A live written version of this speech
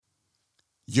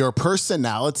Your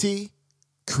personality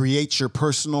creates your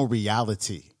personal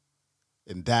reality.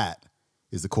 And that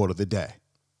is the quote of the day.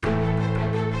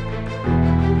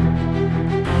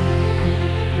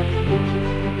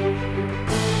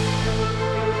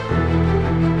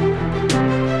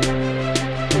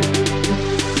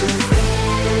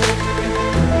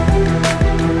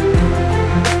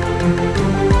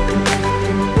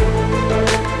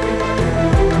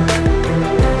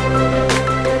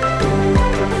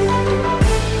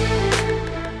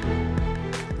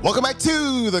 Welcome back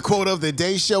to the Quote of the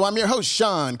Day Show. I'm your host,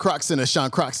 Sean Croxton of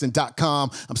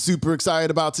SeanCroxton.com. I'm super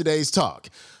excited about today's talk.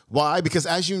 Why? Because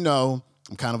as you know,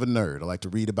 I'm kind of a nerd. I like to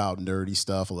read about nerdy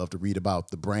stuff. I love to read about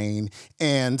the brain.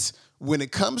 And when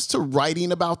it comes to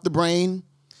writing about the brain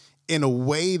in a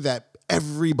way that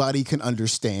everybody can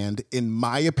understand, in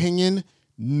my opinion,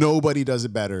 nobody does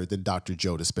it better than Dr.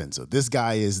 Joe Dispenza. This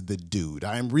guy is the dude.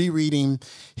 I am rereading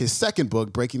his second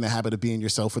book, Breaking the Habit of Being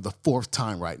Yourself, for the fourth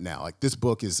time right now. Like, this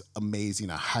book is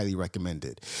amazing. I highly recommend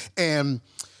it. And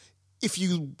if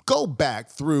you go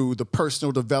back through the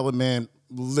personal development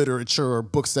literature or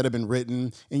books that have been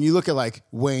written, and you look at like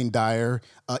Wayne Dyer,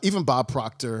 even Bob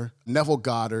Proctor, Neville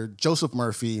Goddard, Joseph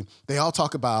Murphy, they all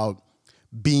talk about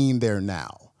being there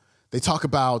now. They talk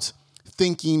about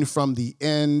thinking from the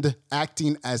end,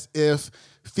 acting as if,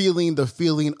 feeling the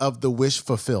feeling of the wish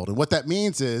fulfilled. And what that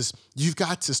means is you've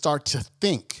got to start to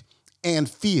think and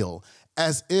feel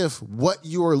as if what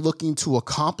you are looking to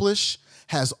accomplish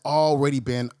has already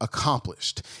been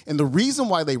accomplished. And the reason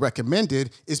why they recommend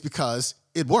it is because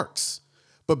it works.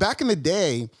 But back in the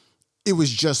day, it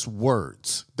was just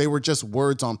words. They were just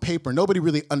words on paper. Nobody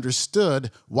really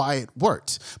understood why it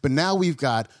worked. But now we've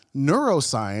got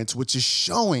neuroscience, which is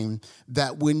showing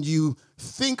that when you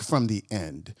think from the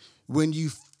end, when you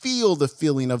feel the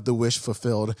feeling of the wish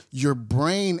fulfilled, your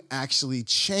brain actually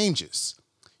changes.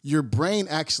 Your brain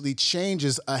actually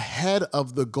changes ahead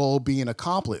of the goal being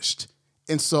accomplished.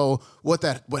 And so what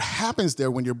happens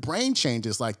there when your brain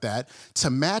changes like that to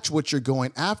match what you're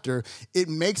going after, it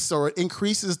makes or it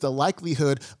increases the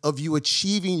likelihood of you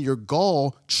achieving your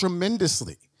goal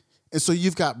tremendously. And so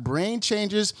you've got brain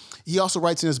changes. He also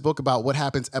writes in his book about what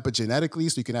happens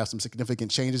epigenetically, so you can have some significant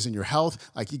changes in your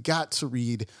health. Like, you got to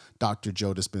read Dr.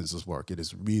 Joe Dispenza's work. It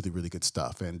is really, really good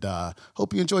stuff. And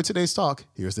hope you enjoyed today's talk.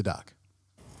 Here's the doc.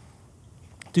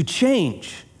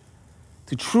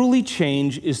 To truly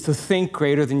change is to think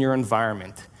greater than your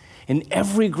environment. And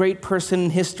every great person in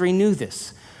history knew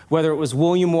this, whether it was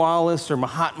William Wallace or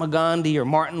Mahatma Gandhi or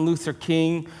Martin Luther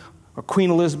King or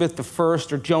Queen Elizabeth I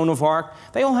or Joan of Arc.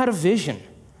 They all had a vision.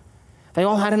 They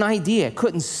all had an idea.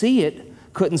 Couldn't see it,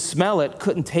 couldn't smell it,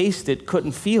 couldn't taste it,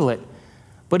 couldn't feel it,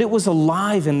 but it was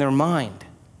alive in their mind.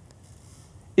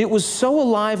 It was so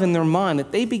alive in their mind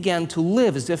that they began to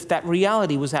live as if that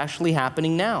reality was actually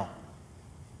happening now.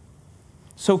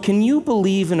 So can you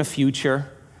believe in a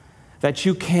future that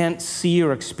you can't see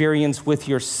or experience with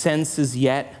your senses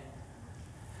yet,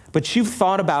 but you've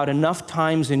thought about enough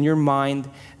times in your mind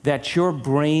that your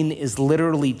brain is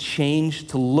literally changed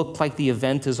to look like the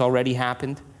event has already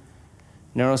happened?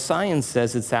 Neuroscience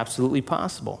says it's absolutely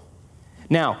possible.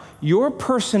 Now, your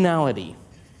personality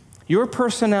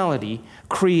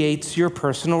creates your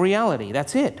personal reality.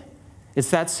 That's it.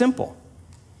 It's that simple.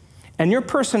 And your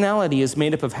personality is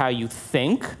made up of how you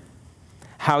think,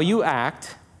 how you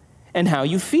act, and how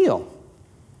you feel.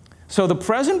 So the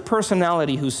present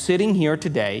personality who's sitting here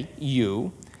today,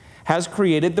 you, has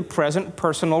created the present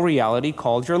personal reality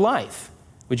called your life.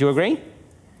 Would you agree?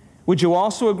 Would you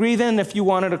also agree then, if you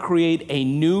wanted to create a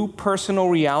new personal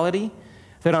reality,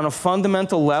 that on a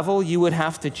fundamental level you would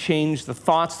have to change the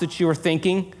thoughts that you are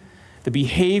thinking, the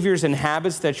behaviors and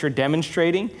habits that you're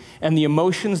demonstrating, and the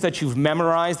emotions that you've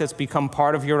memorized that's become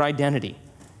part of your identity?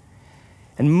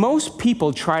 And most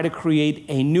people try to create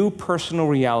a new personal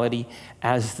reality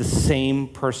as the same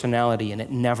personality, and it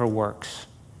never works.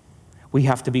 We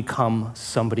have to become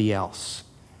somebody else.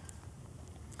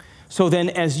 So then,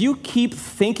 as you keep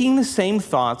thinking the same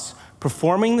thoughts,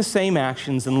 performing the same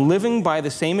actions, and living by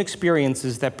the same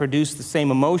experiences that produce the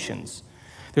same emotions,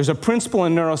 there's a principle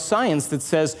in neuroscience that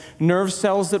says nerve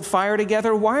cells that fire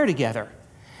together wire together.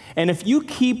 And if you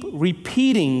keep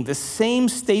repeating the same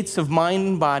states of mind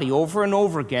and body over and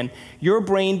over again, your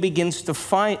brain begins to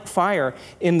fire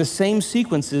in the same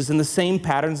sequences, in the same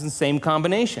patterns and same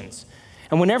combinations.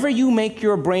 And whenever you make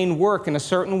your brain work in a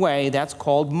certain way, that's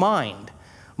called mind.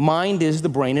 Mind is the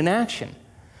brain in action.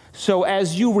 So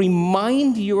as you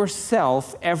remind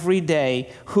yourself every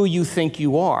day who you think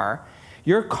you are,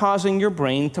 you're causing your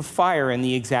brain to fire in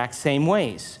the exact same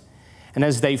ways. And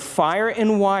as they fire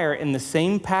and wire in the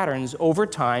same patterns over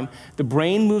time, the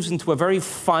brain moves into a very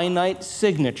finite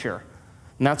signature,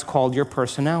 and that's called your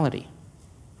personality.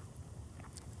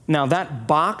 Now, that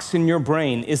box in your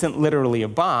brain isn't literally a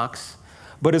box,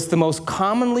 but it's the most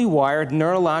commonly wired,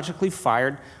 neurologically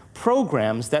fired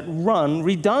programs that run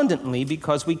redundantly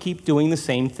because we keep doing the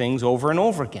same things over and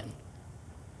over again.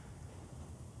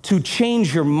 To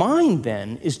change your mind,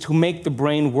 then, is to make the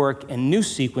brain work in new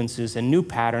sequences and new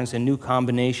patterns and new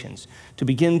combinations, to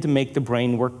begin to make the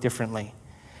brain work differently.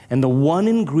 And the one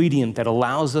ingredient that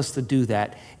allows us to do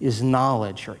that is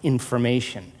knowledge or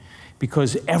information.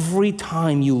 Because every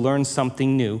time you learn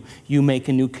something new, you make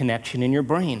a new connection in your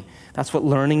brain. That's what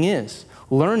learning is.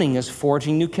 Learning is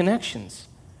forging new connections.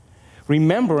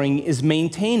 Remembering is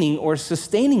maintaining or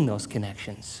sustaining those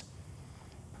connections.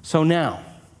 So now,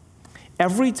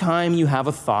 every time you have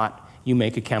a thought, you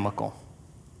make a chemical.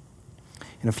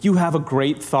 And if you have a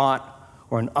great thought,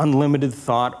 or an unlimited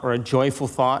thought, or a joyful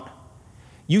thought,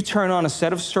 you turn on a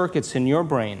set of circuits in your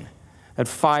brain that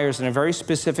fires in a very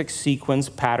specific sequence,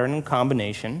 pattern, and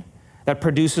combination, that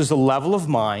produces a level of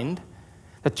mind,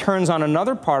 that turns on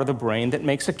another part of the brain that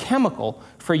makes a chemical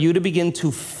for you to begin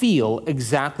to feel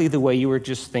exactly the way you were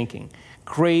just thinking,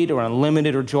 great or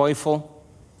unlimited or joyful.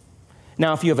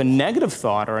 Now, if you have a negative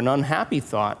thought or an unhappy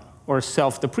thought or a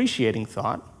self-depreciating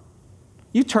thought,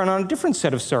 you turn on a different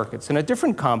set of circuits and a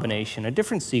different combination, a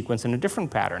different sequence, and a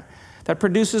different pattern that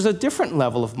produces a different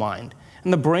level of mind.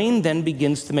 And the brain then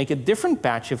begins to make a different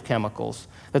batch of chemicals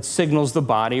that signals the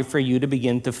body for you to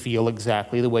begin to feel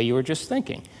exactly the way you were just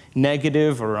thinking,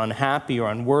 negative or unhappy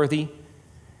or unworthy.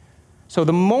 So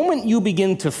the moment you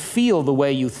begin to feel the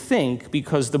way you think,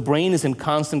 because the brain is in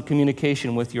constant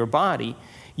communication with your body,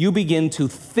 you begin to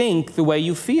think the way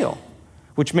you feel,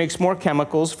 which makes more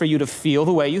chemicals for you to feel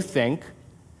the way you think,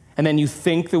 and then you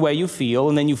think the way you feel,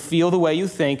 and then you feel the way you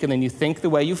think, and then you think the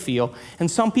way you feel. And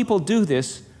some people do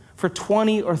this for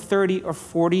 20 or 30 or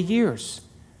 40 years.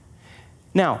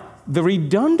 Now, the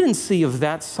redundancy of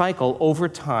that cycle over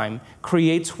time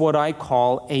creates what I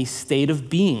call a state of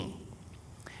being.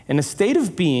 And a state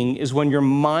of being is when your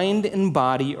mind and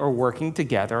body are working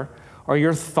together, or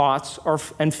your thoughts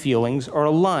and feelings are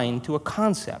aligned to a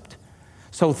concept.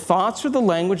 So thoughts are the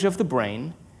language of the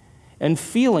brain, and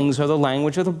feelings are the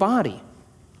language of the body.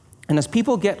 And as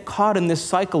people get caught in this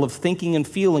cycle of thinking and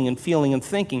feeling and feeling and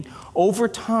thinking, over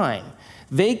time,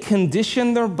 they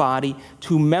condition their body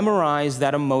to memorize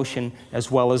that emotion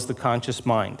as well as the conscious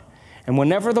mind. And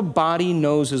whenever the body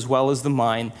knows as well as the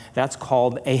mind, that's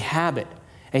called a habit.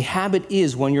 A habit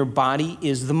is when your body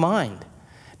is the mind.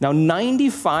 Now,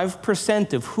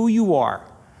 95% of who you are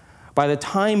by the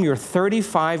time you're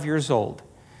 35 years old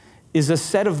is a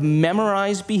set of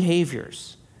memorized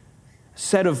behaviors,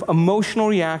 set of emotional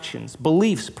reactions,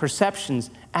 beliefs,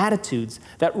 perceptions, attitudes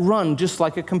that run just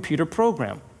like a computer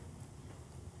program.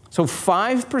 So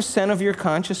 5% of your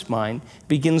conscious mind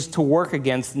begins to work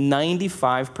against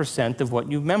 95% of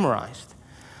what you've memorized.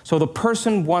 So the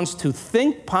person wants to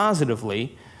think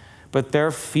positively, but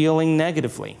they're feeling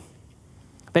negatively.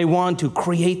 They want to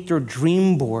create their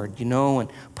dream board, and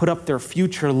put up their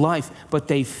future life, but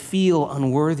they feel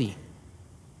unworthy.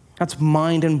 That's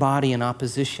mind and body in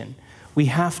opposition. We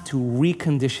have to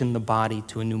recondition the body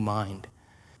to a new mind.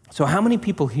 So how many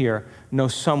people here know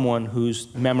someone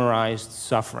who's memorized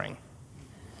suffering?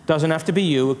 Doesn't have to be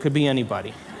you, it could be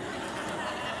anybody.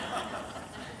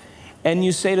 And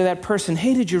you say to that person,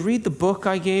 hey, did you read the book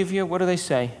I gave you? What do they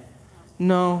say?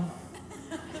 No.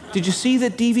 Did you see the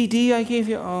DVD I gave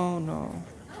you? Oh, no.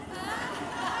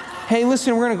 Hey,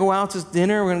 listen, we're going to go out to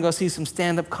dinner. We're going to go see some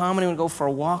stand-up comedy. We're going to go for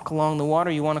a walk along the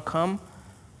water. You want to come?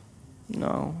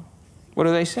 No. What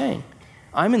are they saying?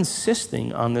 I'm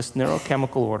insisting on this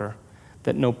neurochemical order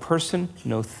that no person,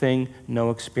 no thing, no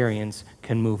experience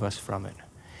can move us from it.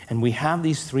 And we have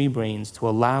these three brains to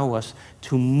allow us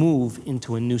to move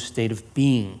into a new state of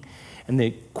being. And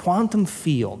the quantum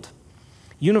field,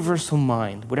 universal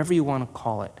mind, whatever you want to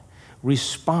call it,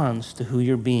 responds to who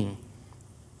you're being.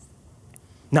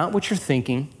 Not what you're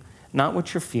thinking, not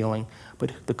what you're feeling,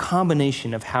 but the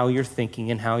combination of how you're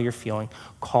thinking and how you're feeling,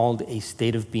 called a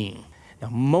state of being. Now,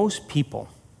 most people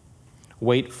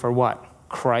wait for what?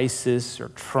 Crisis or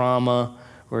trauma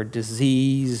or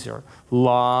disease or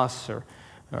loss or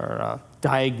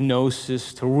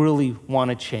diagnosis to really want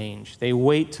to change. They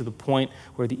wait to the point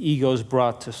where the ego is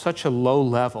brought to such a low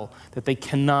level that they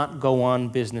cannot go on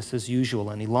business as usual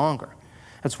any longer.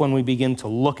 That's when we begin to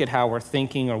look at how we're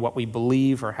thinking or what we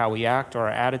believe or how we act or our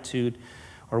attitude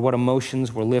or what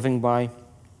emotions we're living by.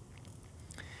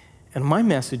 And my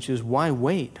message is, why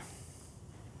wait?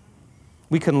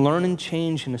 We can learn and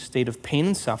change in a state of pain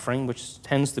and suffering, which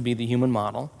tends to be the human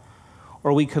model,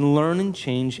 or we can learn and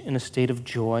change in a state of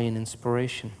joy and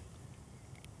inspiration.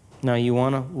 Now, you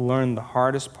want to learn the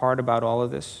hardest part about all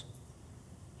of this?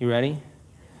 You ready?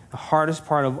 The hardest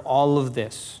part of all of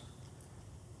this,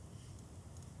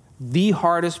 the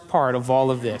hardest part of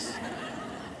all of this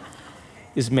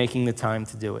is making the time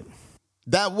to do it.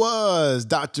 That was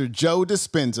Dr. Joe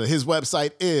Dispenza. His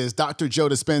website is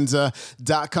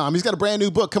drjoedispenza.com. He's got a brand new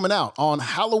book coming out on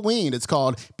Halloween. It's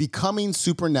called Becoming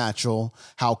Supernatural,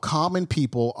 How Common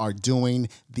People Are Doing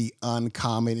the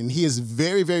Uncommon. And he is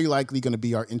very, very likely going to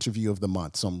be our interview of the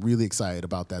month. So I'm really excited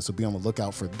about that. So be on the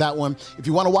lookout for that one. If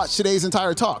you want to watch today's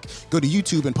entire talk, go to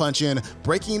YouTube and punch in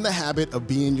Breaking the Habit of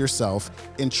Being Yourself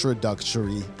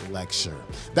Introductory Lecture.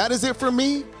 That is it for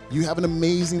me. You have an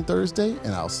amazing Thursday,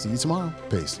 and I'll see you tomorrow.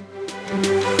 Peace.